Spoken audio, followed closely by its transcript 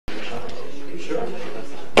Sure.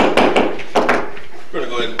 We're going to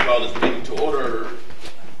go ahead and call this meeting to order.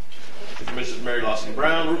 The Commissioners Mary Lawson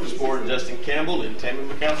Brown, Rufus Ford, Justin Campbell, and Tammy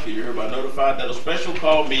McCoskey. You're hereby notified that a special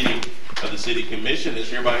call meeting of the City Commission is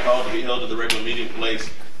hereby called to be held at the regular meeting place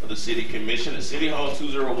of the City Commission at City Hall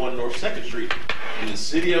 201 North 2nd Street in the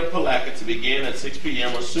city of Palatka to begin at 6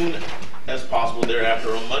 p.m. or soon as possible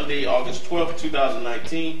thereafter on Monday, August 12,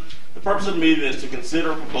 2019. The purpose of the meeting is to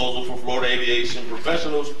consider a proposal for Florida Aviation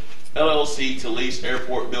Professionals, LLC, to lease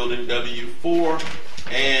airport building W4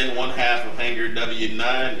 and 1/2 of hangar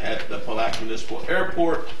W9 at the Palatka Municipal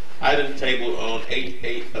Airport. Item table on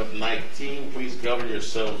 8/8 of 19. Please govern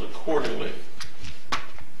yourselves accordingly.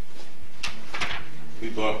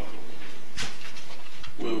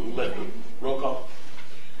 We'll let the roll call.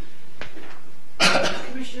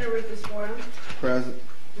 Commissioner Rufus Ford. Present.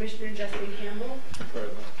 Commissioner Justin Campbell.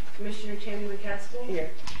 Present. Commissioner Tammy McCaskill. Here.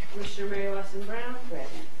 Commissioner Mary Lawson Brown.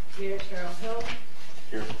 Present. Mayor Terrell Hill.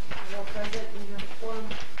 Here. All present and have a quorum.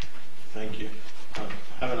 Thank you.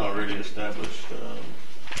 Having already established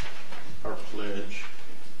our pledge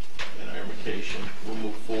and our invocation, we'll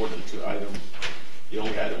move forward into the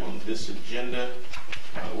only item on this agenda,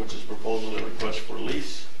 which is proposal and request for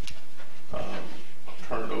lease. I'll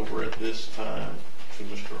turn it over at this time to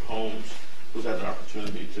Mr. Holmes, who's had an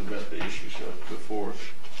opportunity to vet the issues before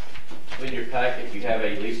us. In your packet, you have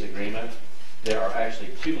a lease agreement. There are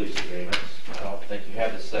actually two lease agreements. I don't think you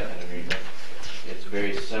have the second agreement. It's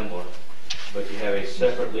very similar. But you have a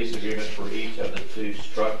separate lease agreement for each of the two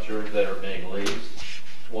structures that are being leased.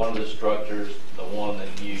 One of the structures, the one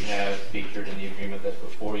that you have featured in the agreement that's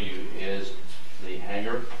before you, is the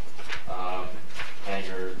hangar.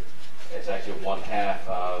 Hangar, it's actually 1/2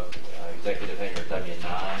 of executive hangar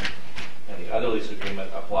W9. And the other lease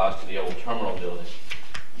agreement applies to the old terminal building.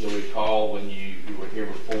 You'll recall when you were here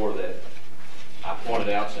before that I pointed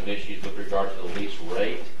out some issues with regard to the lease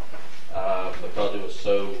rate because it was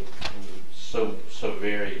so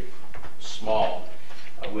very small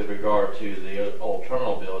with regard to the old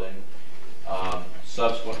terminal building.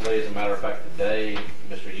 Subsequently, as a matter of fact, today,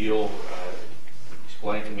 Mr. Yule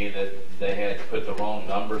explained to me that they had put the wrong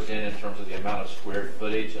numbers in terms of the amount of square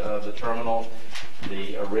footage of the terminal.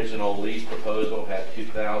 The original lease proposal had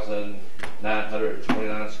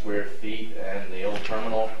 2,929 square feet and the old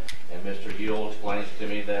terminal, and Mr. Yule explains to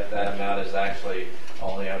me that that amount is actually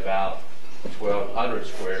only about 1,200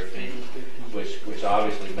 square feet, which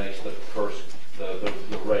obviously makes the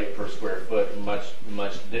rate per square foot much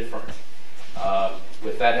different.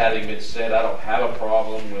 With that having been said, I don't have a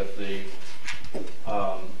problem with the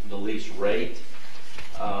lease rate.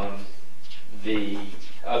 The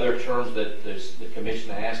other terms that the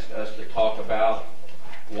commission asked us to talk about,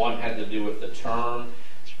 one had to do with the term.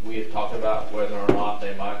 We have talked about whether or not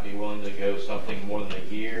they might be willing to go something more than a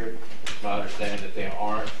year. It's my understanding that they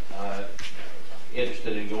aren't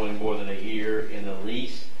interested in going more than a year in the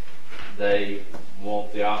lease. They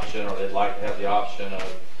want the option, or they'd like to have the option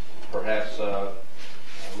of perhaps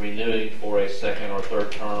renewing for a second or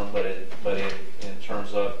third term, but in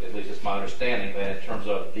terms of, at least it's my understanding, that in terms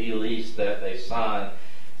of the lease that they sign,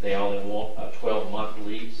 they only want a 12-month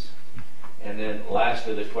lease. And then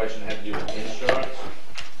lastly, the question had to do with insurance.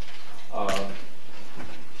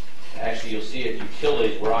 Actually, you'll see at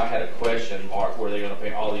utilities where I had a question mark, where they're going to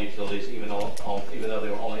pay all the utilities, even though they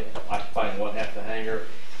were only occupying 1/2 the hangar.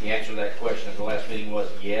 The answer to that question at the last meeting was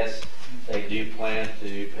yes, they do plan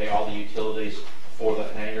to pay all the utilities for the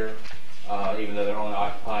hangar, even though they're only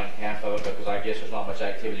occupying 1/2 of it, because I guess there's not much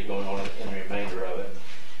activity going on in the remainder of it.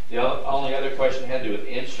 The only other question had to do with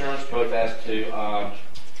insurance, both as to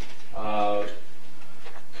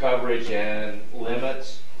coverage and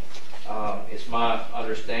limits. It's my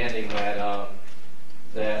understanding that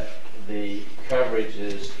the coverage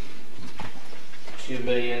is $2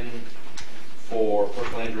 million for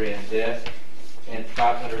personal injury and death, and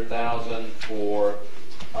 $500,000 for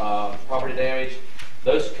property damage.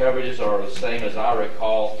 Those coverages are the same as I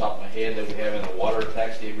recall off the top of my head that we have in the water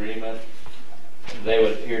taxi agreement. They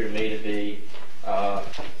would appear to me to be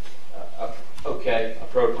okay,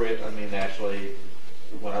 appropriate. I mean, naturally,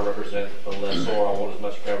 when I represent the lessor, I want as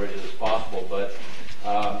much coverage as possible, but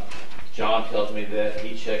John tells me that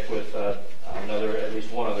he checked with at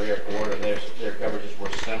least one other airport, and their coverages were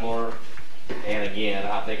similar. And again,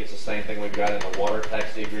 I think it's the same thing we've got in the water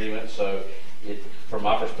taxi agreement, so it, from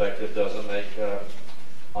my perspective, doesn't make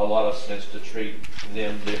a lot of sense to treat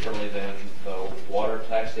them differently than the water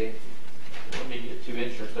taxi. Let me get to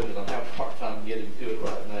insurance, because I'm having a hard time getting to it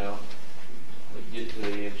right now. Let me get to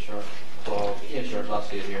the insurance clause. Insurance, I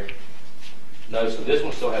see it here. No, so this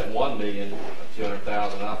one still had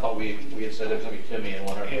 $1,200,000. I thought we had said it was going to be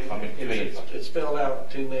 $2,100,000. If I'm mean, 2 million. It's spelled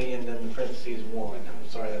out 2 million, then the parentheses 1. I'm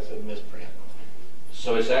sorry, that's a misprint.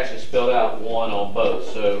 So it's actually spelled out 1 on both,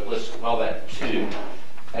 so let's call that 2.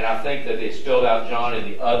 And I think that it's spelled out, John, in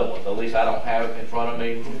the other one, at least I don't have it in front of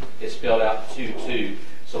me, it's spelled out 2.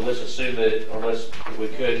 So let's assume that, or if we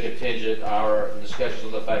could contingent our discussions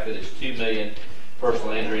on the fact that it's 2 million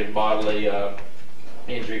personal injury and bodily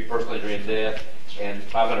injury, personal injury and death, and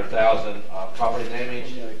 500,000 property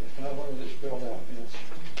damage. Yeah, 500 is spelled out, yes.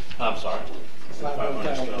 I'm sorry.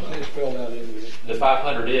 500,000 is spelled out in there, The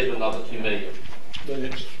 500 is, but not the 2 million. but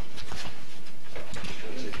it's,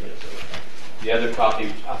 The other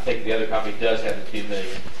copy, I think the other copy does have the 2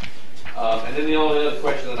 million. And then the only other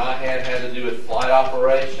question that I had to do with flight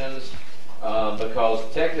operations,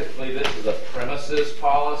 because technically this is a premises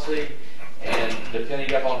policy, and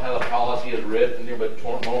depending upon how the policy is written, it would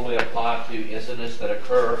normally apply to incidents that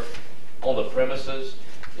occur on the premises.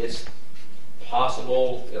 It's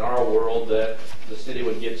possible in our world that the city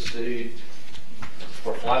would get sued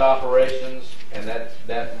for flight operations, and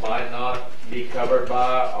that might not be covered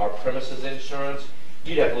by our premises insurance.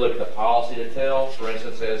 You'd have to look at the policy to tell. For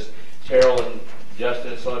instance, as Terrell and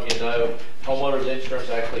Justin and some of you know, homeowners insurance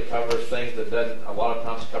actually covers things that doesn't, a lot of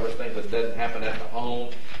times covers things that doesn't happen at the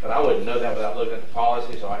home. But I wouldn't know that without looking at the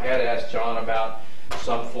policy, so I had asked John about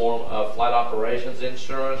some form of flight operations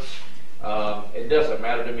insurance. It doesn't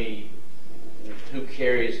matter to me who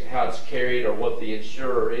carries, how it's carried, or what the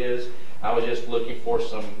insurer is. I was just looking for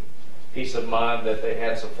some peace of mind that they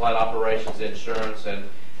had some flight operations insurance, and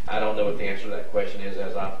I don't know what the answer to that question is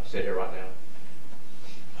as I sit here right now.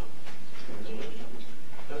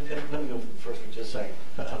 Let me go first for just a second.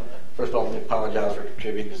 First of all, let me apologize for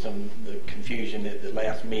contributing to some of the confusion at the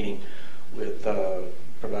last meeting with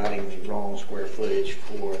providing the wrong square footage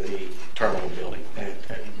for the terminal building.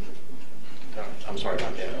 I'm sorry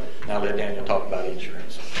about that. Now let Daniel talk about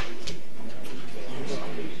insurance.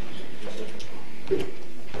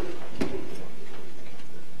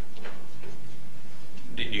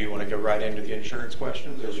 Do you want to go right into the insurance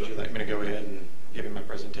questions, or would you like me to go ahead and give you my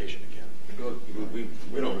presentation again?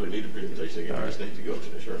 We don't really need a presentation again, we just need to go to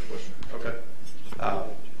the insurance question. Okay.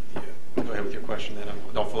 Yeah. Go ahead with your question then.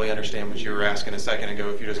 I don't fully understand what you were asking a second ago.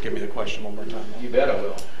 If you just give me the question one more time. You bet I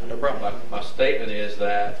will. No problem. My statement is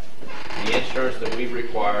that the insurance that we've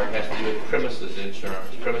required has to do with premises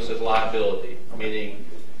insurance, premises liability, meaning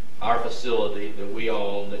our facility that we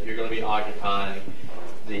own, that you're going to be occupying.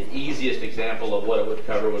 The easiest example of what it would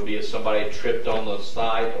cover would be if somebody tripped on the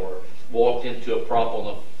site or walked into a prop on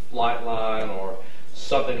the flight line or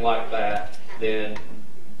something like that, then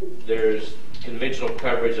there's conventional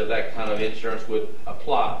coverage of that kind of insurance would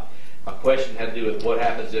apply. My question had to do with what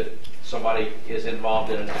happens if somebody is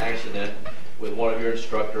involved in an accident with one of your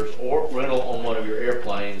instructors or rental on one of your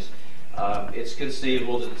airplanes. It's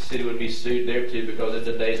conceivable that the city would be sued there too, because in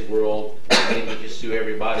today's world, you would just sue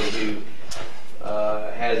everybody who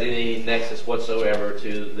has any nexus whatsoever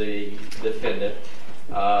to the defendant.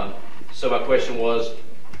 So my question was,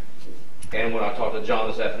 and when I talked to John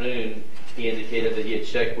this afternoon, he indicated that he had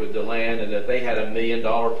checked with DeLand and that they had $1 million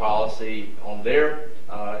policy on their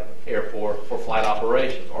airport for flight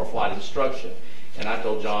operations or flight instruction. And I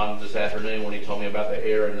told John this afternoon when he told me about the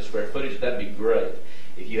air and the square footage, that'd be great.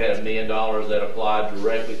 If you had $1 million that applied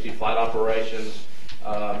directly to flight operations,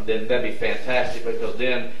 then that'd be fantastic, because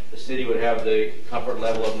then the city would have the comfort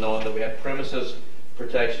level of knowing that we had premises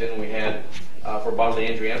protection, we had for bodily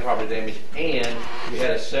injury and property damage, and we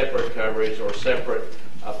had a separate coverage or separate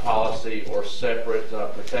policy or separate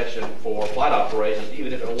protection for flight operations,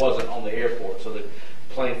 even if it wasn't on the airport. So the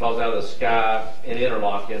plane falls out of the sky in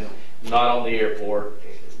Interlaken, not on the airport,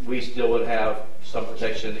 we still would have some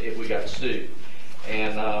protection if we got sued.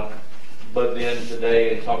 And but then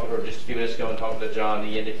today, and talking, or just a few minutes ago, and talking to John,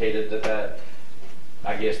 he indicated that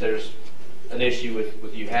I guess there's an issue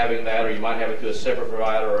with you having that, or you might have it to a separate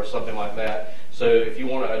provider or something like that. So if you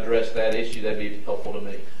want to address that issue, that'd be helpful to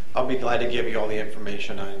me. I'll be glad to give you all the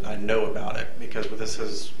information I know about it, because this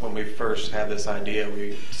is when we first had this idea.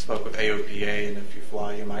 We spoke with AOPA, and if you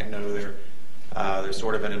fly, you might know they're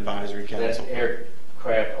sort of an advisory council. That's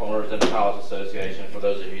Aircraft Owners and Pilots Association. For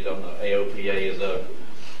those of you who don't know, AOPA is a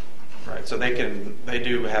right. So they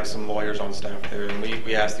do have some lawyers on staff there, and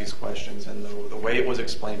we asked these questions, and the way it was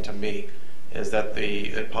explained to me is that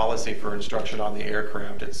the policy for instruction on the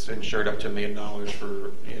aircraft, it's insured up to $1 million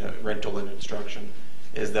for rental and instruction,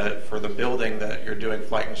 is that for the building that you're doing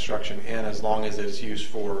flight instruction in, as long as it's used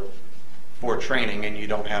for training and you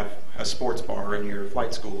don't have a sports bar in your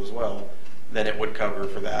flight school as well, then it would cover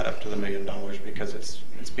for that up to the $1 million, because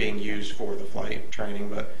it's being used for the flight training.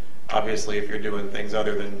 But obviously if you're doing things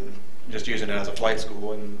other than just using it as a flight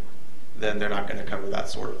school, and then they're not going to cover that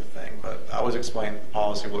sort of a thing. But I was explained that the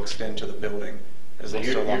policy will extend to the building as So long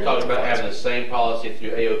as you're it's talking a about flight having the school. same policy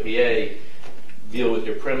through AOPA deal with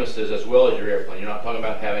your premises as well as your airplane. You're not talking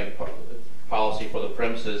about having policy for the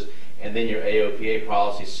premises and then your AOPA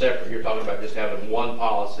policy separate. You're talking about just having one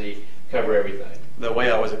policy cover everything. The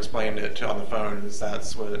way I was explained it on the phone is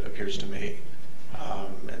that's what it appears to me.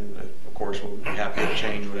 And of course, we'll be happy to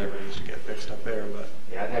change whatever needs to get fixed up there. But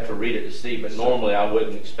Yeah, I'd have to read it to see, but normally I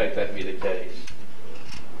wouldn't expect that to be the case.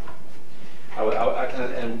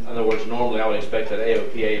 In other words, normally I would expect that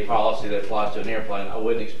AOPA policy that applies to an airplane, I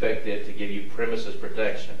wouldn't expect it to give you premises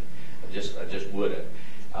protection. I just wouldn't.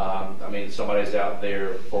 I mean, somebody's out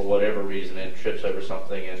there for whatever reason and trips over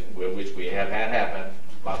something, which we have had happen,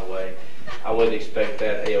 by the way. I wouldn't expect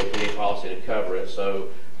that AOPA policy to cover it. So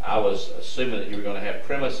I was assuming that you were going to have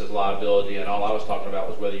premises liability, and all I was talking about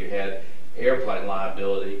was whether you had airplane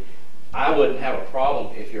liability. I wouldn't have a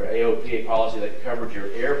problem if your AOPA policy that covered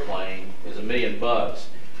your airplane is $1 million.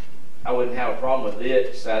 I wouldn't have a problem with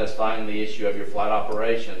it satisfying the issue of your flight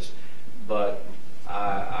operations, but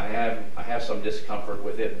I have some discomfort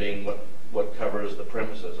with it being what covers the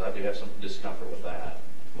premises. I do have some discomfort with that.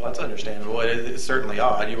 well, that's understandable. It's certainly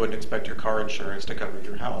odd. You wouldn't expect your car insurance to cover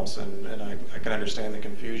your house, and I can understand the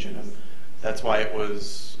confusion, and that's why it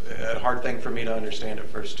was a hard thing for me to understand at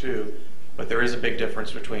first too. But there is a big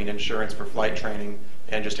difference between insurance for flight training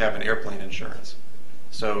and just having airplane insurance.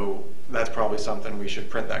 So that's probably something we should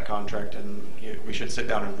print that contract, and we should sit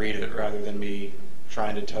down and read it rather than me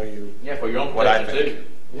trying to tell you. Yeah, for your own What I protection think.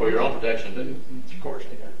 too. For your own protection too. Of course.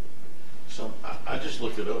 So I just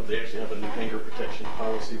looked it up. They actually have a new hangar protection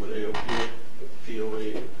policy with AOPA,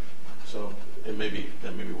 POA. So that may be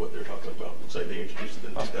what they're talking about. Looks like they introduced it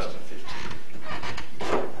in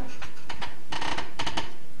 2015.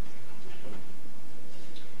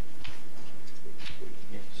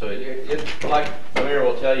 So it's like the mayor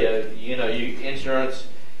will tell you, insurance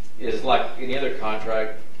is like any other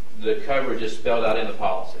contract. The coverage is spelled out in the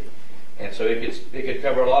policy, and so it could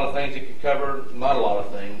cover a lot of things. It could cover not a lot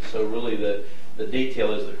of things. So really, the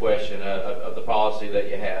detail is the question of the policy that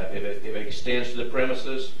you have. If it extends to the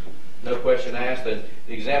premises, no question asked. And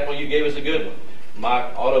the example you gave is a good one.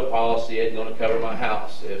 My auto policy isn't going to cover my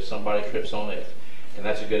house if somebody trips on it, and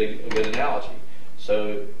that's a good analogy.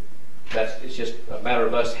 So it's just a matter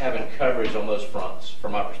of us having coverage on those fronts,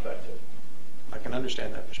 from my perspective. I can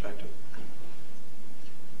understand that perspective.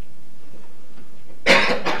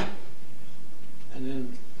 And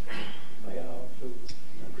then may I also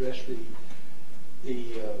address the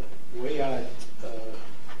way I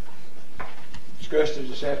discussed it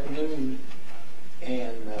this afternoon,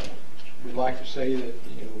 and we'd like to say that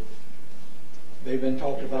they've been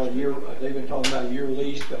talking about a year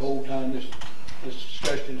lease the whole time this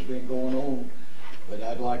discussion's been going on. But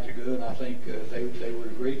I'd like to go, and I think they would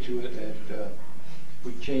agree to it, that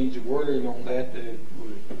we change the wording on that it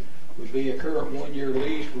would be a current 1-year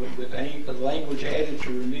lease with the language added to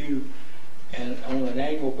renew and on an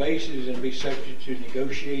annual basis and be subject to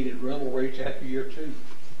negotiated rental rates after year 2.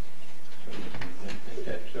 So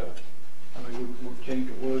that's we'll change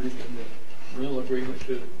the wording in the rental agreement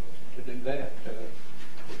to do that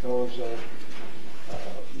because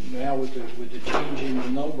now with the change in the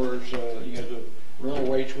numbers, the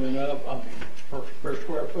rental rates went up. I mean, per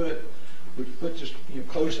square foot, which puts us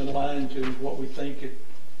close in line to what we think it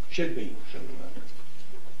should be. So,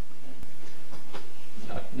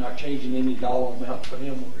 not changing any dollar amount for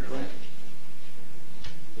him on his rent.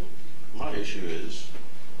 My issue is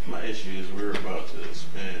we're about to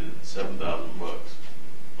spend $7,000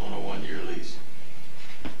 on a 1-year lease,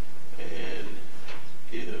 and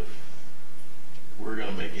if we're going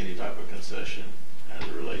to make any type of concession as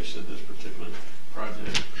it relates to this particular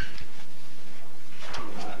project,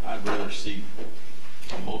 I'd rather see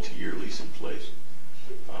a multi-year lease in place,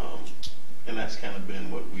 and that's kind of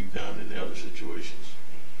been what we've done in the other situations.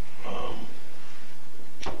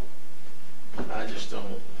 I just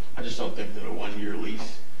don't think that a 1-year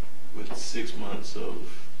lease with 6 months of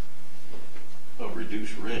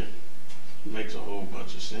reduced rent makes a whole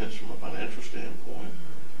bunch of sense from a financial standpoint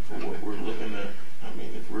for what we're looking at. I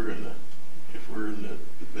mean, if we're in the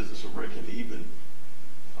business of breaking even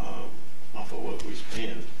off of what we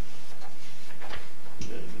spend,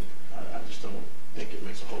 then I just don't think it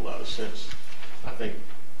makes a whole lot of sense. I think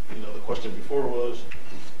the question before was,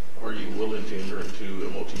 are you willing to enter into a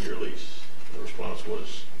multi-year lease? The response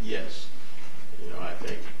was yes. I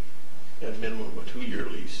think at minimum a 2-year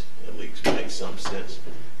lease at least makes some sense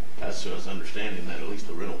as to us understanding that at least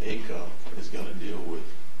the rental income is going to deal with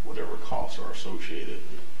whatever costs are associated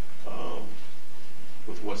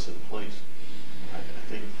with what's in place. I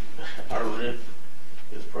think our rent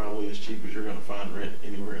is probably as cheap as you're gonna find rent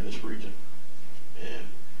anywhere in this region. And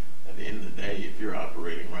at the end of the day, if you're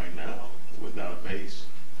operating right now without a base,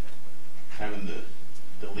 having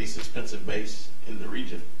the least expensive base in the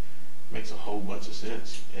region makes a whole bunch of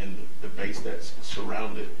sense. And the base that's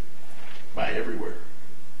surrounded by everywhere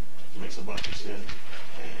makes a bunch of sense.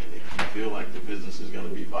 And if you feel like the business is going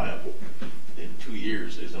to be viable in 2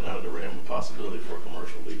 years, there's an out of the realm of possibility for a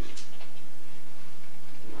commercial lease.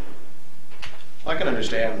 I can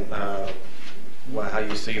understand how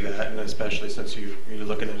you see that, and especially since you're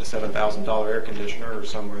looking at a $7,000 air conditioner or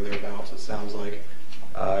somewhere thereabouts, it sounds like.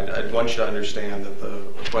 I'd want you to understand that the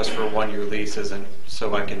request for a 1-year lease isn't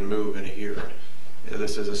so I can move in a year.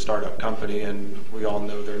 This is a startup company, and we all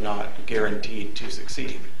know they're not guaranteed to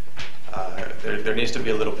succeed. There needs to be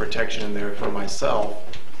a little protection in there for myself,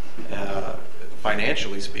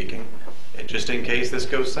 financially speaking, just in case this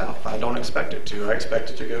goes south. I don't expect it to. I expect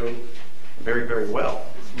it to go very, very well,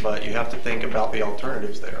 but you have to think about the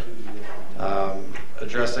alternatives there.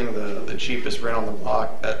 Addressing the cheapest rent on the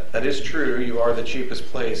block, that is true. You are the cheapest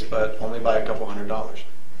place, but only by a couple $100.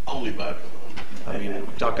 Only by I mean,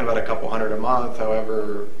 talking about a couple $100 a month.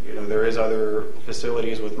 However, there is other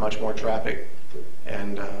facilities with much more traffic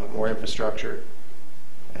and more infrastructure,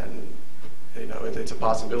 and it's a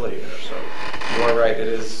possibility there. So you are right. It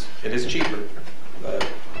is cheaper, but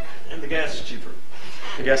and the gas is cheaper.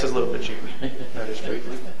 the gas is a little bit cheaper. That is true.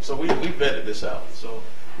 So we vetted this out. So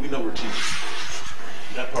we know we're cheap.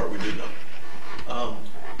 That part we do know.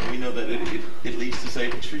 We know that it leads to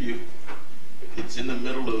savings for you. It's in the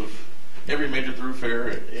middle of every major thoroughfare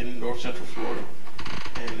in North Central Florida.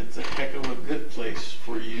 And it's a heck of a good place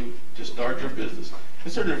for you to start your business.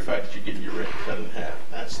 Considering the fact that you're getting your rent cut in half.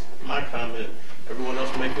 That's my comment. Everyone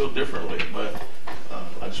else may feel differently, but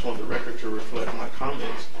I just want the record to reflect my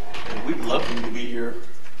comments. And we'd love for you to be here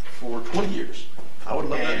for 20 years. I would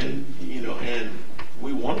love that too. And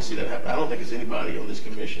we want to see that happen. I don't think there's anybody on this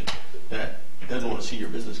commission that doesn't want to see your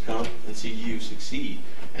business come and see you succeed.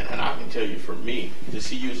 And I can tell you, for me, to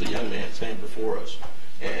see you as a young man stand before us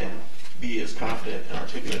and be as confident and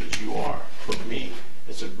articulate as you are, for me,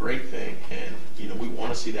 it's a great thing. And, we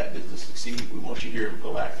want to see that business succeed. We want you here in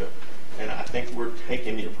Palatka. And I think we're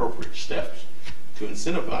taking the appropriate steps to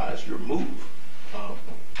incentivize your move.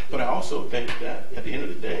 But I also think that at the end of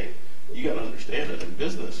the day, you got to understand that in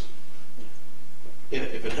business,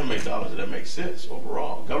 if it doesn't make dollars, it doesn't make sense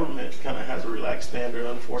overall. Government kind of has a relaxed standard,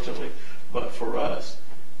 unfortunately. But for us,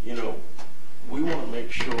 we want to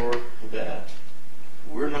make sure that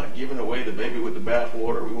we're not giving away the baby with the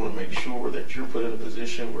bathwater. We want to make sure that you're put in a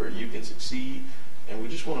position where you can succeed. And we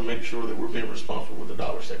just want to make sure that we're being responsible with the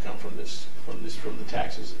dollars that come from the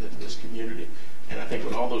taxes in this community. And I think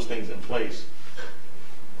with all those things in place,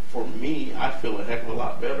 for me, I feel a heck of a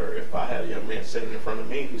lot better if I had a young man sitting in front of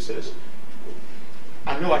me who says,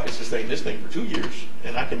 I know I can sustain this thing for 2 years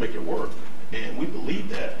and I can make it work. And we believe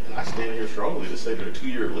that. And I stand here strongly to say that a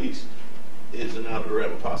 2-year lease is an out of the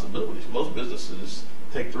realm of possibilities. Most businesses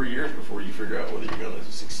take 3 years before you figure out whether you're going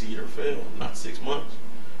to succeed or fail, not 6 months.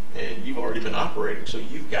 And you've already been operating, so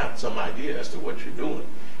you've got some idea as to what you're doing.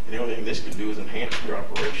 And the only thing this can do is enhance your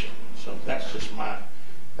operation. So that's just my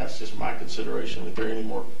consideration. If there are any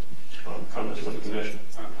more comments from the commission.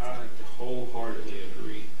 I wholeheartedly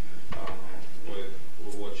agree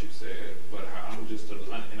with what you said, but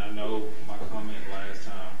and I know my comment last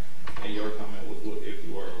time and your comment was if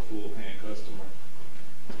you are a full paying customer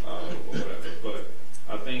or whatever. But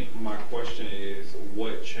I think my question is,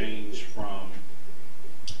 what changed from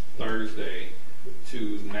Thursday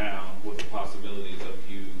to now with the possibilities of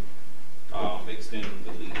you extending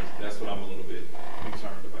the lease? That's what I'm a little bit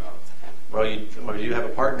concerned about. Well, you have a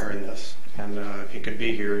partner in this, and if he could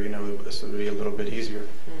be here, this would be a little bit easier.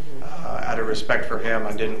 Out of respect for him,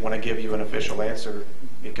 I didn't want to give you an official answer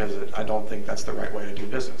because I don't think that's the right way to do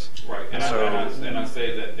business. Right, and I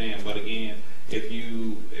say that then, but again, if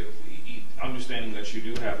understanding that you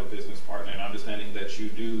do have a business partner and understanding that you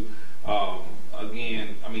do,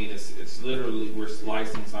 again, I mean, it's literally we're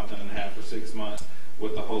slicing something in half for 6 months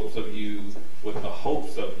with the hopes of you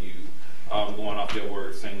going off your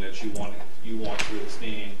word saying that you want to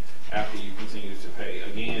extend after you continue to pay.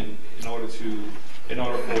 Again, in order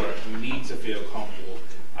for me to feel comfortable,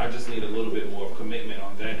 I just need a little bit more commitment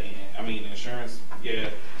on that end. I mean, insurance, yeah,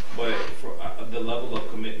 but for the level of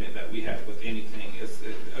commitment that we have with anything,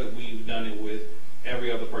 we've done it with every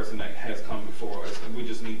other person that has come before us, and we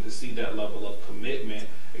just need to see that level of commitment,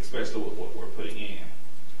 especially with what we're putting in.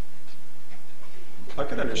 I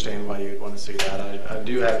can understand why you'd want to see that. I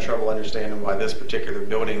do have trouble understanding why this particular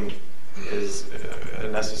building is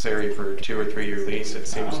necessary for a 2 or 3 year lease, it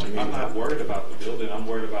seems to me. I'm not worried about the building. I'm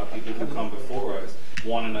worried about people who come before us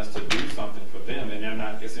wanting us to do something for them, and they're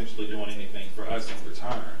not essentially doing anything for us in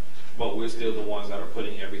return. But we're still the ones that are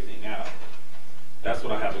putting everything out. That's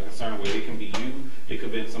what I have a concern with. It can be you. It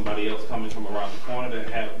could be somebody else coming from around the corner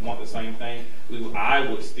that want the same thing. I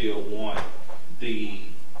would still want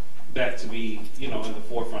that to be, in the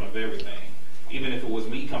forefront of everything. Even if it was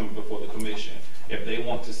me coming before the commission, if they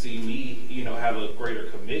want to see me, have a greater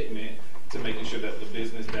commitment to making sure that the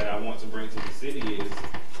business that I want to bring to the city is,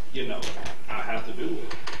 I have to do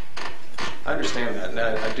it. I understand that, and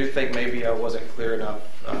I do think maybe I wasn't clear enough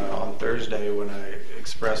on Thursday when I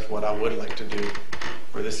expressed what I would like to do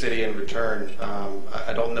for the city in return.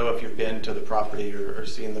 I don't know if you've been to the property or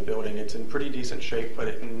seen the building. It's in pretty decent shape, but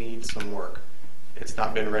it needs some work. It's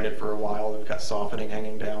not been rented for a while. We've got softening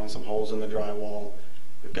hanging down, some holes in the drywall.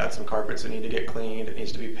 We've got some carpets that need to get cleaned. It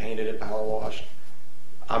needs to be painted and power washed.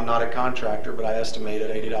 I'm not a contractor, but I estimate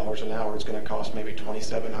at $80 an hour it's going to cost maybe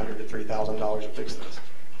 $2,700 to $3,000 to fix this.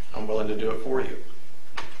 I'm willing to do it for you.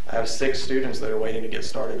 I have 6 students that are waiting to get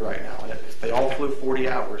started right now, and if they all flew 40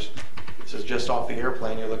 hours, this is just off the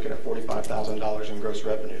airplane, you're looking at $45,000 in gross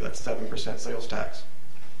revenue. That's 7% sales tax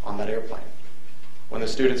on that airplane. When the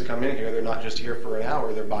students come in here, they're not just here for an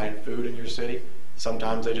hour, they're buying food in your city.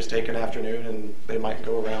 Sometimes they just take an afternoon and they might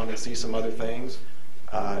go around and see some other things.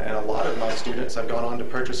 And a lot of my students have gone on to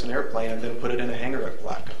purchase an airplane and then put it in a hangar at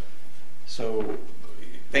Palatka. So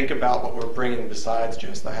think about what we're bringing besides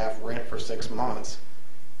just the half rent for 6 months.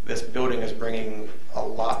 This building is bringing a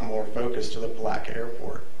lot more focus to the Palatka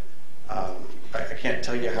airport. I can't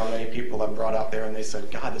tell you how many people I've brought out there and they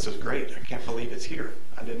said, God, this is great. I can't believe it's here.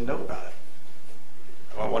 I didn't know about it.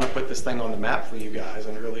 I want to put this thing on the map for you guys,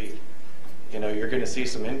 and really, you're going to see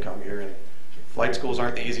some income here. And flight schools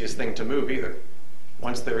aren't the easiest thing to move either.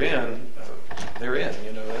 Once they're in, they're in.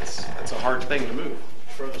 That's a hard thing to move.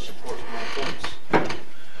 Further supports my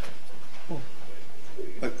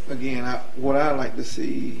points. Again, what I like to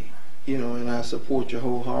see, and I support you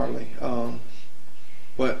wholeheartedly.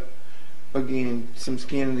 But again, some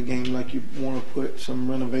skin in the game, like you want to put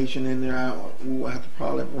some renovation in there. We will have to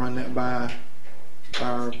probably run that by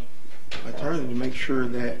our attorney to make sure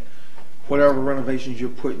that whatever renovations you're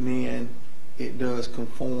putting in, it does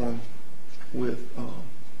conform with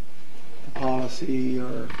policy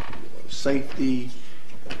or safety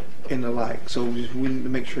and the like. So we need to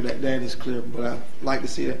make sure that is clear. But I'd like to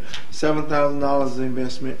see that $7,000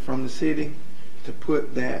 investment from the city to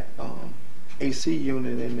put that AC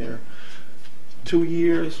unit in there. 2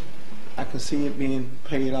 years, I can see it being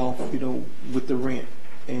paid off, with the rent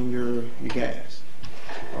and your gas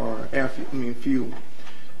or fuel.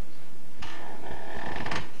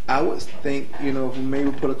 I would think, if we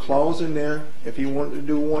maybe put a clause in there, if he wanted to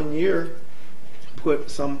do 1 year, put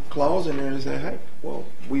some clause in there and say, hey, well,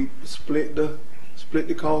 we split the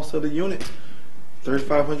cost of the unit,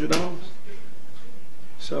 $3,500.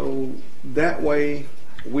 So that way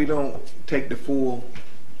we don't take the full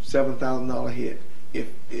 $7,000 hit if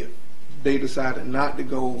they decided not to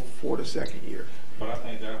go for the second year. But I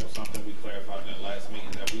think that was something we clarified in the last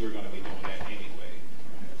meeting, that we were going to be doing that anyway.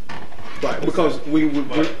 Right, because we would.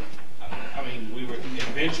 But,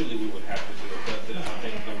 eventually we would have to do it. But I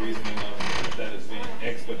think the reasoning of that has been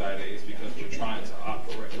expedited is because we're trying to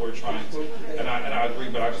operate. We're trying to, and I agree,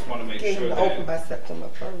 but I just want to make sure that open by September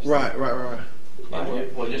 1st. Right.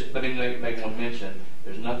 Well, just let me make one mention.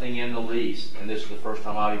 There's nothing in the lease, and this is the first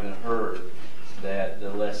time I've even heard that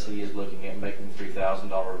the lessee is looking at making $3,000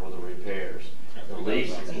 worth of repairs. The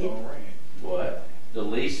lease, what? The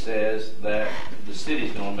lease says that the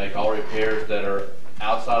city's going to make all repairs that are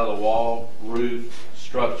outside of the wall, roof,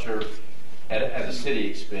 structure, at a city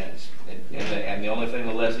expense. And the only thing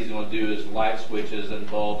the lessee's going to do is light switches and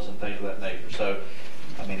bulbs and things of that nature. So,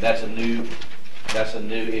 that's a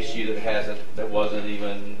new issue that wasn't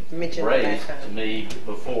even raised to me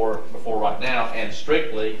before right now. And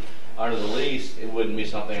strictly under the lease, it wouldn't be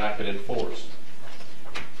something I could enforce.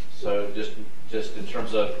 So just in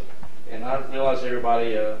terms of, and I realize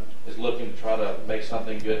everybody is looking to try to make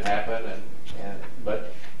something good happen,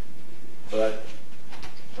 but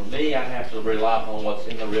for me, I have to rely on what's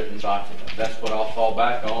in the written document. That's what I'll fall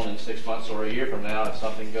back on in 6 months or a year from now. If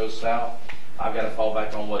something goes south, I've got to fall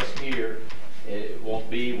back on what's here. It won't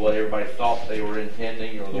be what everybody thought they were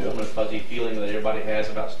intending, or the warm and fuzzy feeling that everybody has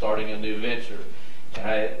about starting a new venture.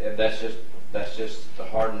 And that's just the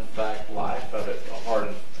hard and fact life of it,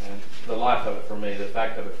 and the life of it for me, the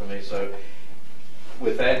fact of it for me. So,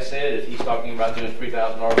 with that said, if he's talking about doing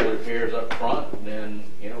 $3,000 repairs up front, then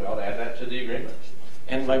we ought to add that to the agreement.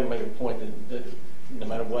 And maybe make a point that no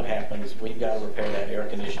matter what happens, we've got to repair that air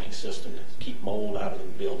conditioning system to keep mold out of the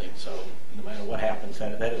building. So no matter what happens,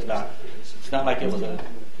 that is not, it's not like it was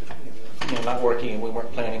not working and we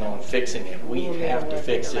weren't planning on fixing it. We have to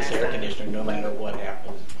fix this air conditioner no matter what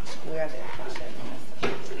happens. We got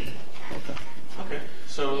that. Okay,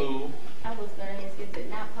 so, I was gonna ask, is it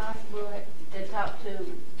not possible to talk to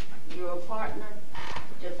your partner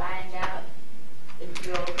to find out if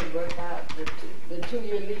you all could work out the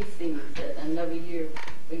 2-year lease things, another year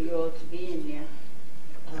for you all to be in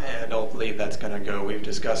there? I don't believe that's going to go. We've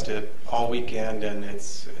discussed it all weekend, and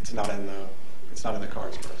it's not in the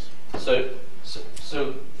cards for us.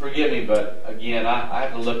 So forgive me, but again, I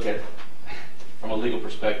have to look at from a legal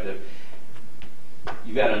perspective.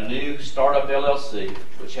 You've got a new startup LLC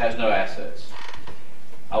which has no assets.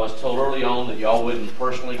 I was told early on that y'all wouldn't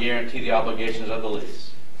personally guarantee the obligations of the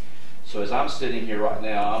lease. So as I'm sitting here right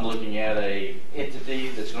now, I'm looking at a entity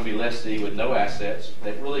that's going to be lessee with no assets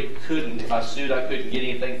that really couldn't, if I sued, I couldn't get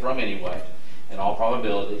anything from anyway, in all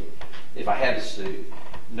probability, if I had to sue.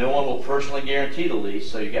 No one will personally guarantee the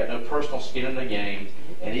lease, so you've got no personal skin in the game.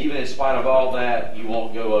 And even in spite of all that, you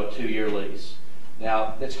won't go a 2-year lease.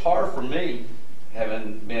 Now, it's hard for me,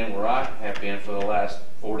 having been where I have been for the last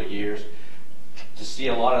 40 years, to see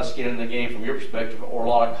a lot of skin in the game from your perspective, or a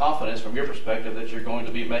lot of confidence from your perspective that you're going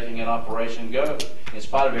to be making an operation go, in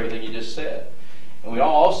spite of everything you just said. And we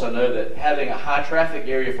all also know that having a high traffic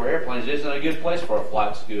area for airplanes isn't a good place for a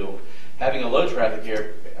flight school. Having a low traffic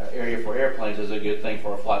area for airplanes is a good thing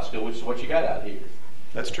for a flight school, which is what you got out here.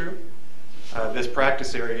 That's true. This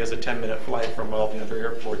practice area is a 10-minute flight from all the other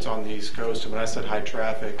airports on the East Coast. And when I said high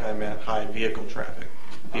traffic, I meant high vehicle traffic.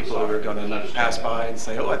 People who are going to pass by and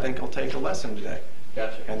say, oh, I think I'll take a lesson today.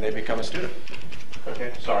 Gotcha. And they become a student.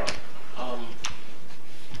 Okay, sorry.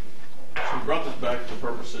 so we brought this back for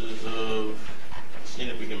purposes of seeing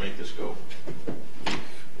if we can make this go.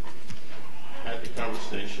 Had the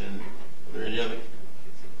conversation. Are there any other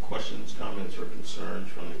questions, comments, or concerns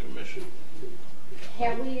from the commission?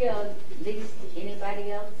 Have we leased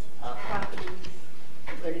anybody else properties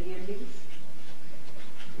for the year lease?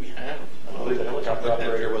 We have. I believe the helicopter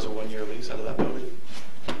operator was a 1-year lease out of that building.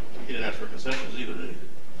 He didn't ask for concessions either, did he?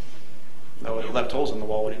 No, he left holes in the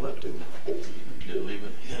wall when he left, didn't he? He didn't leave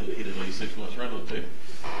it. He didn't leave 6 months rental too.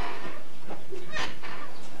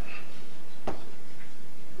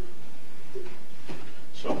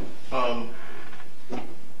 So,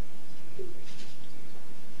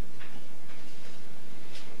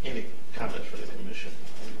 any comments from the commission?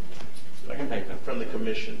 I can take them. From the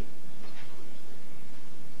commission.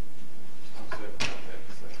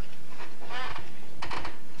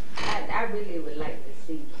 I really would like to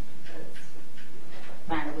see us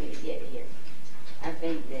find a way to get here. I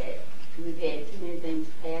think that we've had too many things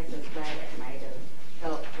pass us by that might have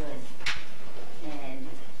helped us, and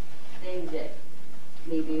things that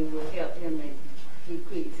maybe will help him and he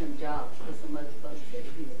create some jobs for some other folks that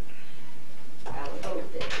are here. I would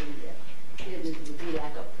hope that the business would be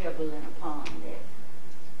like a pebble in a pond, that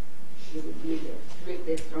it would be the brick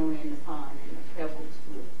that's thrown in the pond and the pebbles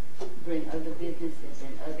would bring other businesses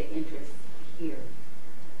and other interests here.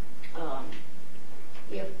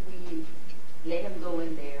 If we let him go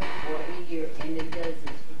in there for a year and it does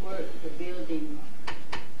its work, the building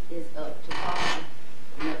is up to par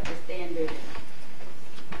and up to standard,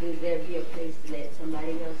 will there be a place to let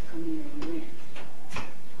somebody else come in and rent?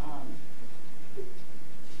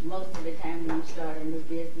 Most of the time when you start a new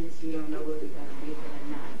business, you don't know whether you're going to make it or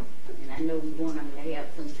not. And I know we want them to have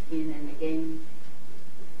some skin in the game.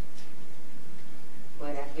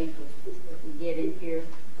 But I think if we get in here,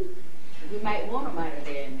 we might want them out of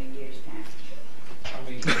there in a year's time. I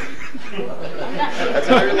mean, That's a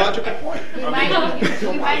very logical point. We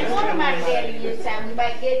might want them out of there in a year's time. We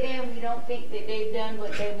might get there and we don't think that they've done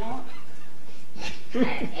what they want.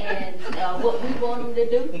 And what we want them to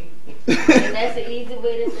do. And that's an easy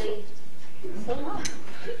way to say, so long.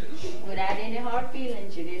 Without any hard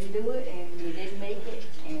feelings, you didn't do it and you didn't make it.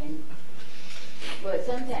 But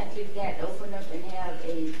sometimes we've got to open up and have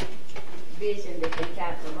a vision to think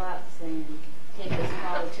out the box and take a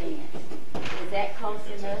small chance. Is that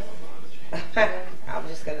costing us? I was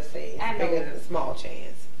just gonna say I it's know. bigger than a small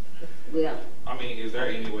chance. Well, I mean, is there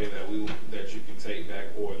any way that that you can take back,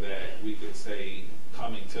 or that we could say,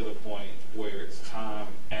 coming to the point where it's time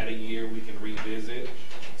at a year we can revisit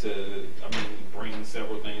to, bring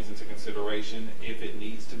several things into consideration if it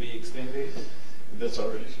needs to be extended? That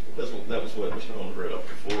was what Mr. Holmes read off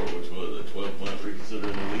before, which was a 12-month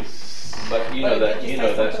reconsidering the lease. But you know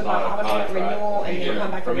that's not a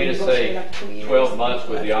contract. For me to say 12 months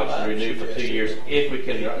with the option to renew for 2 years, if we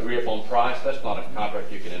can agree upon price, that's not a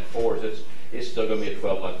contract you can enforce. it's still gonna be a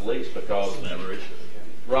 12-month lease because,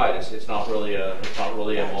 right, it's not really a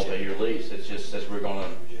multi-year lease. It's just says we're gonna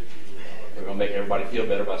make everybody feel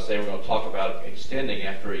better by saying we're gonna talk about extending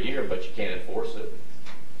after a year, but you can't enforce it.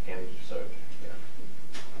 And so,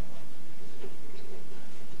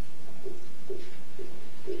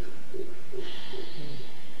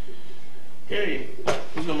 Okay,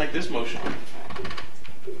 who's gonna make this motion?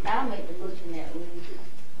 I'll make the motion that we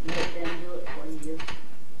let them do it for a year,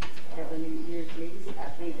 have a new year's lease. I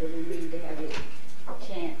think that we need to have a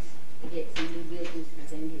chance to get some new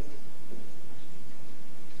businesses in here.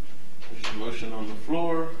 There's a motion on the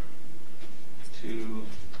floor to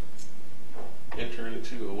enter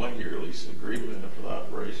into a one-year lease agreement for the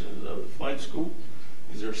operations of the flight school.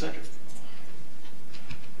 Is there a second?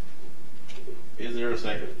 Is there a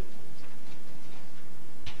second?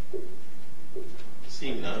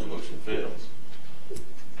 Seeing none, motion fails.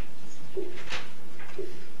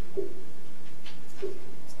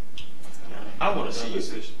 I want to see you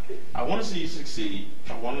succeed. I want to see you succeed.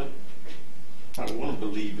 I want to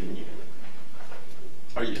believe in you.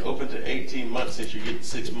 Are you open to 18 months since you get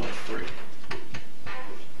 6 months free?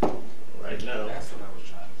 Right now. That's what I was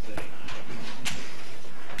trying to say.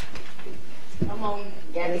 Come on,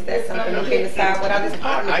 gotta Is that get something you something. can decide without this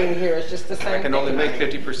partner I- being here? It's just the same thing. I can only make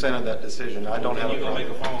 50% of that decision. I don't have You a gonna make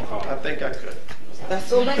a problem. phone call? I think I could. That's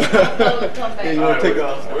So let's go and come back. Yeah, you All wanna right, take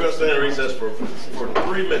we're gonna stand in recess for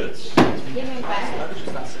 3 minutes. Give him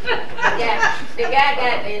 5. Yeah, the guy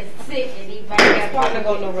got is sick and he might His have. partner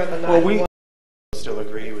gonna know whether or not. Well, he we- wants- Still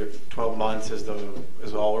agree with 12 months is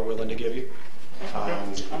all we're willing to give you. I'll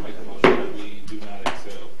make a motion that we do not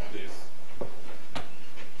accept this.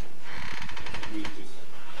 We just,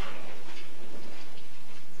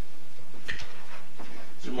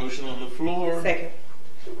 Is there a motion on the floor? Second.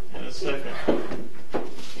 And a second.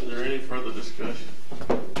 Is there any further discussion?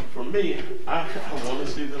 For me, I want to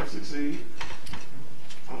see them succeed.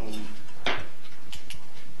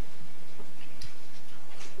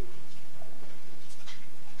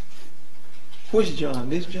 Which John?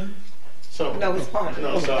 This John? So No, his partner.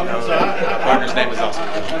 no, so Partner's name is also.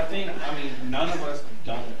 I think, I mean, none of us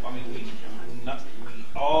don't, I mean, we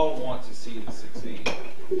all want to see it succeed.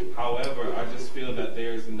 However, I just feel that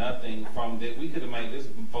there's nothing from that, we could have made this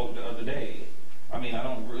vote the other day. I mean, I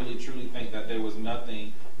don't really truly think that there was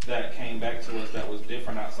nothing that came back to us that was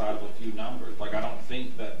different outside of a few numbers. Like, I don't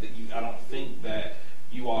think that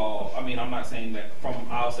you all, I mean, I'm not saying that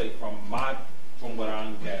I'll say from what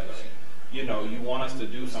I'm gathering, you know, you want us to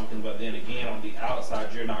do something, but then again, on the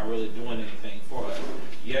outside, you're not really doing anything for us.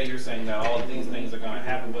 Yeah, you're saying that all of these things are going to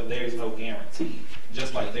happen, but there's no guarantee.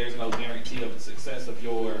 Just like there's no guarantee of the success of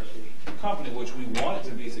your company, which we want it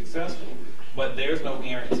to be successful, but there's no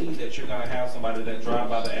guarantee that you're going to have somebody that drive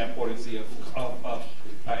by the airport and see an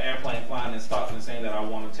airplane flying in Stockton and saying that I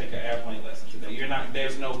want to take an airplane lesson today.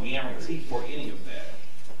 There's no guarantee for any of that.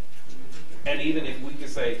 And even if we could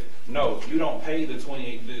say, no, you don't pay the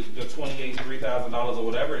 $3,000 or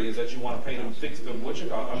whatever it is that you want to pay to fix the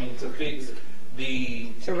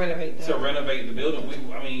To renovate the building.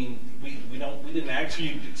 We didn't ask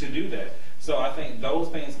you to do that. So I think those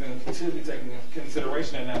things should be taken into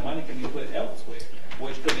consideration, and that money can be put elsewhere,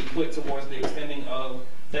 which could be put towards the extending of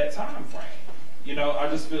that time frame. You know, I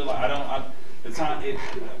just feel like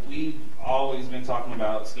we've always been talking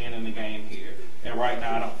about skin in the game here, and right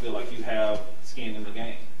now I don't feel like you have skin in the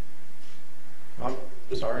game. I'm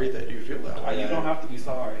sorry that you feel that way. You don't have to be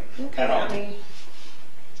sorry Okay, at all. I mean,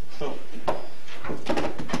 So,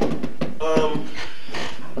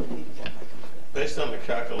 based on the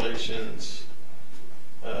calculations,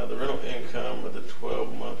 the rental income of the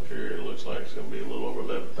 12-month period looks like it's going to be a little over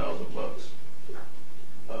 $11,000,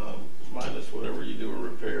 minus whatever you do with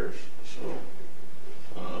repairs. So,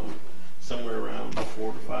 somewhere around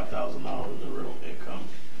 $4,000 to $5,000 in rental income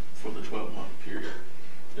for the 12-month period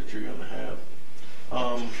that you're going to have.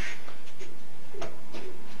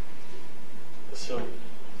 So,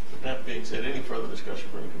 with that being said, any further discussion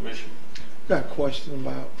from the commission? Got a question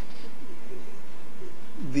about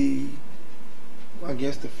the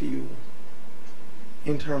fuel.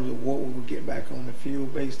 In terms of what we would get back on the fuel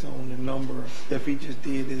based on the number, if he just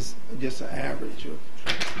did this, just an average of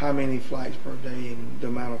how many flights per day and the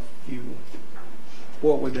amount of fuel,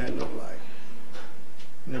 what would that look like?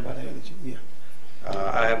 Anybody have it? Yeah.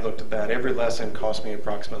 I have looked at that. Every lesson cost me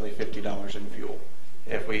approximately $50 in fuel.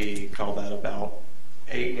 If we call that about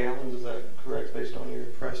 8 gallons, is that correct based on your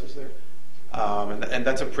prices there? And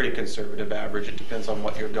that's a pretty conservative average. It depends on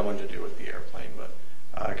what you're going to do with the airplane, but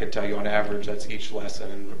I can tell you on average that's each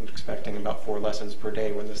lesson, and I'm expecting about 4 lessons per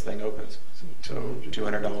day when this thing opens. So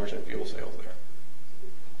 $200 in fuel sales there.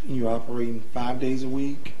 You're operating 5 days a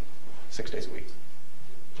week. 6 days a week.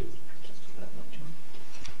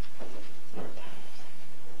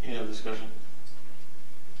 Any other discussion?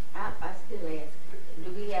 I still ask,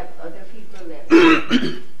 do we have other people that,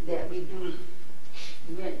 that we do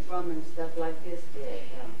rent from and stuff like this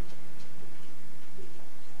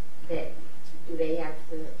that do they have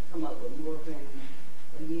to come up with more than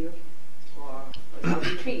a year? Or are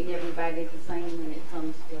we treating everybody the same when it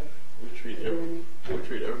comes to We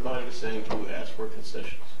treat everybody the same who asks for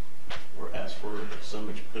concessions or asks for some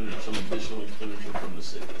additional expenditure from the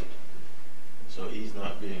city. So he's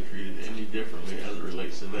not being treated any differently as it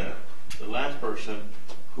relates to that. The last person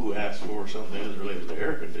who asked for something as related to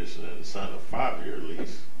air conditioning and signed a 5-year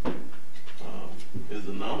lease is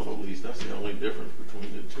the nominal lease. That's the only difference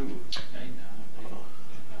between the two.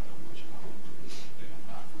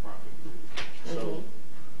 So,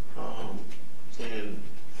 and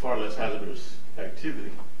far less hazardous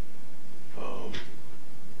activity.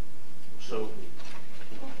 So,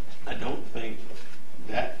 I don't think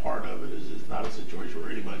that part of it is not a situation where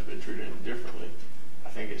anybody's been treated any differently. I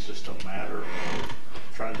think it's just a matter of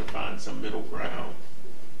trying to find some middle ground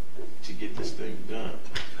to get this thing done.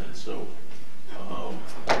 And so,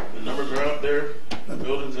 the numbers are out there. The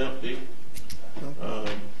building's empty.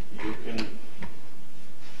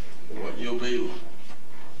 What you'll be,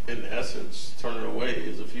 in essence, turning away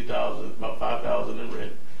is a few thousand, about $5,000 in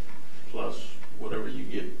rent, plus whatever you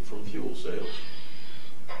get from fuel sales.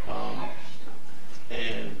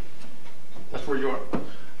 And that's where you are.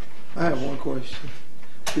 I have one question.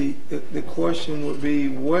 The question would be,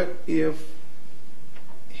 what if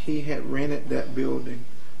he had rented that building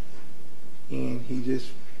and he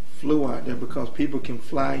just flew out there, because people can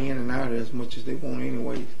fly in and out as much as they want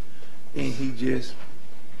anyways, and he just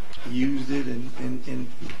used it and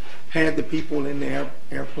had the people in the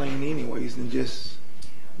airplane anyways and just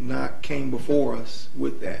not came before us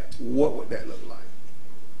with that? What would that look like?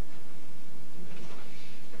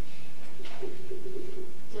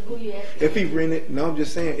 so who you asking? If he rented, no, I'm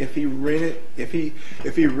just saying, if he rented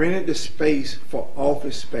the space for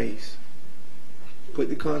office space, put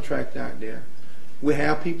the contract out there. We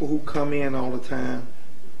have people who come in all the time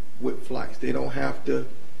with flights. They don't have to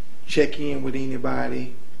check in with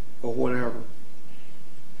anybody or whatever.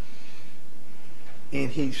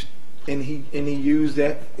 And he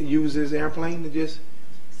uses airplane to just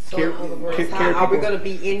So carry, in other words, carry how are we people. going to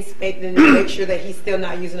be inspecting to make sure that he's still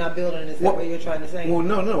not using our building? Is that Well- what you're trying to say? Well,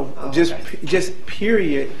 no. Oh, just okay. just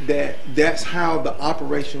period. That's how the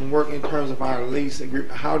operation work in terms of our lease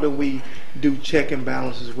agreement. How do we do check and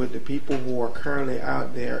balances with the people who are currently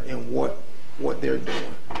out there and what they're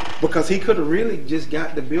doing? Because he could have really just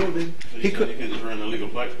got the building. So He you could. just run a legal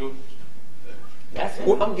flight school? That's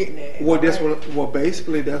what Well, I'm getting at. Well,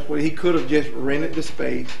 basically that's what he could have just rented the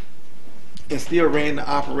space and still ran the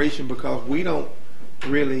operation, because we don't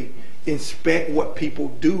really inspect what people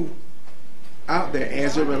do out there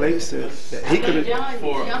as it relates to that. He could have.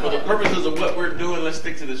 For the purposes of what we're doing, let's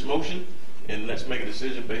stick to this motion and let's make a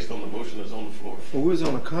decision based on the motion that's on the floor. Well, we was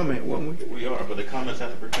on a comment, wasn't we? We are, but the comments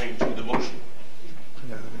have to pertain to the motion.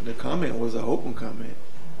 Yeah, the comment was an open comment.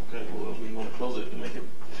 Okay, well, we want to close it and make it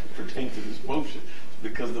pertain to this motion,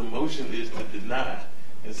 because the motion is to deny.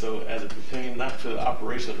 And so as it pertains not to the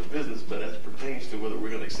operation of the business, but as it pertains to whether we're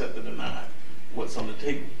going to accept or deny what's on the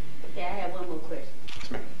table. Okay, I have one more question.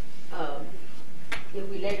 If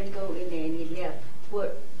we let him go in there and he left,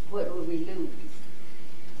 what would we lose?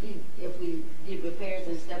 If we did repairs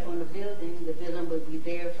and stuff on the building would be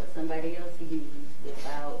there for somebody else to use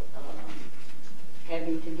without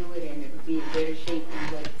having to do it, and it would be in better shape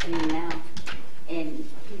than what it's in now. And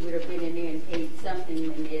he would have been in there and paid something,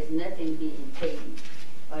 and there's nothing being paid,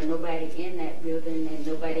 or nobody in that building, and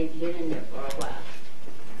nobody's been in there for a while.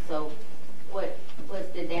 So what's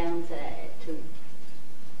the downside to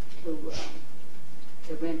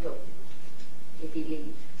the rental if he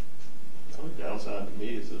leaves? The only downside to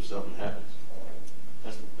me is if something happens.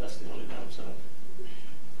 That's the only downside.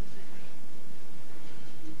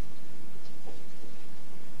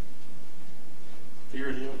 Fear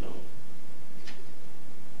of the unknown.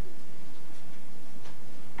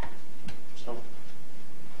 So,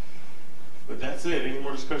 but that's it. Any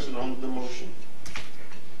more discussion on the motion?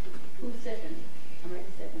 Who's second? I'm ready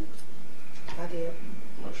second. I did.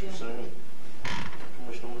 Motion second.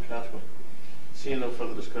 Commissioner McCaskill. Seeing no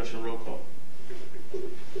further discussion, roll call.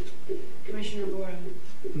 Commissioner Boyle,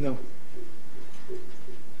 No.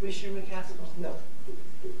 Commissioner McCaskill, No.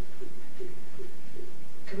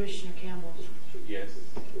 Commissioner Campbell, Yes.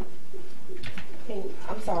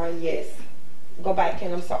 I'm sorry. Yes. Go back,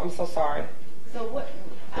 Ken. I'm so sorry. So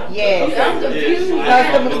Yes. I'm confused.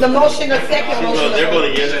 Because the motion, the second So motion. they're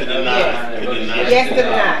voting yes to deny. To deny. Yes to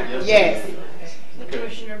deny, yes.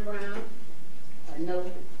 Commissioner Brown,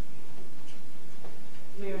 No.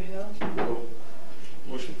 Mayor Hill,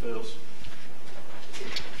 Motion fails.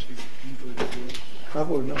 I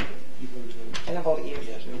vote no. And I voted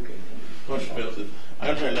yes. Motion fails. I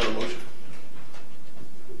entertain another motion.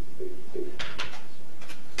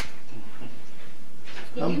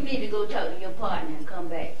 You need to go talk to your partner and come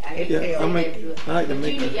back. It Yeah, failed. I like to But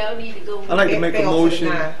make you, a, y'all need to go. I like to It make a failed to motion.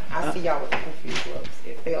 deny. I see y'all with the confused looks.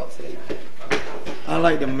 It failed to deny. I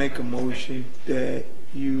like to make a motion that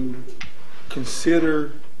you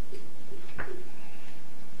consider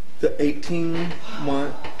the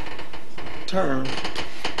 18-month term,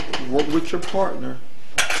 work with your partner.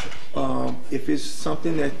 If it's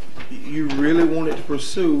something that you really wanted to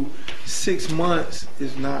pursue, 6 months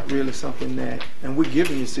is not really something that, and we're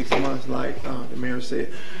giving you 6 months, like the mayor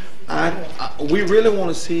said. We really want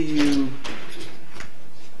to see you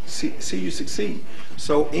see you succeed.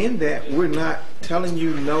 So in that, we're not telling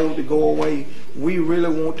you no to go away. We really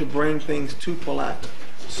want to bring things to Palatka.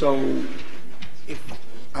 So if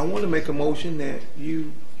I want to make a motion that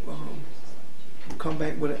you come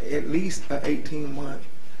back with at least an 18-month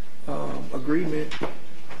agreement.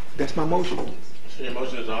 That's my motion. So your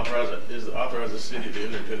motion is to authorize the city to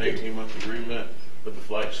enter into an 18-month agreement with the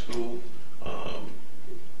flight school,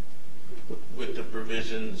 with the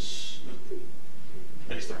provisions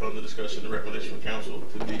based upon the discussion and recommendation of council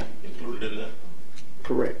to be included in that.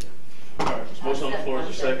 Correct. All right, this motion on the floor is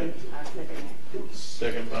a second. I'll second that.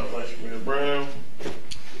 Second by Vice Mayor Brown.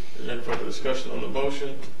 Is there any further discussion on the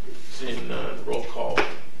motion? Seeing none, roll call. I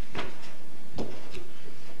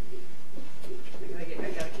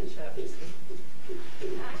gotta catch up.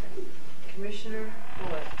 Commissioner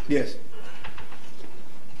Boyd, Yes.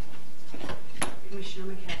 Commissioner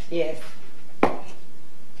McCaskey, Yes.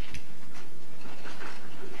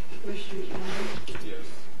 Commissioner Campbell, Yes.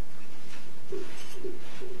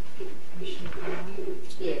 Commissioner Brown,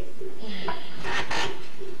 Yes.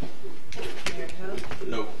 Mayor Hill,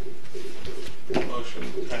 No. Motion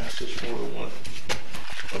passes 4-1.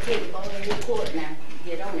 Okay, ball in your court now.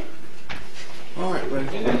 Get on it. All right, buddy.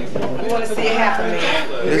 We want to see it happen, man.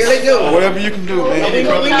 We really do. Whatever you can do, man. We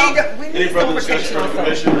need Any some further discussion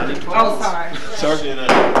protection from the on something. commission? Oh, sorry. Sir? Seeing none,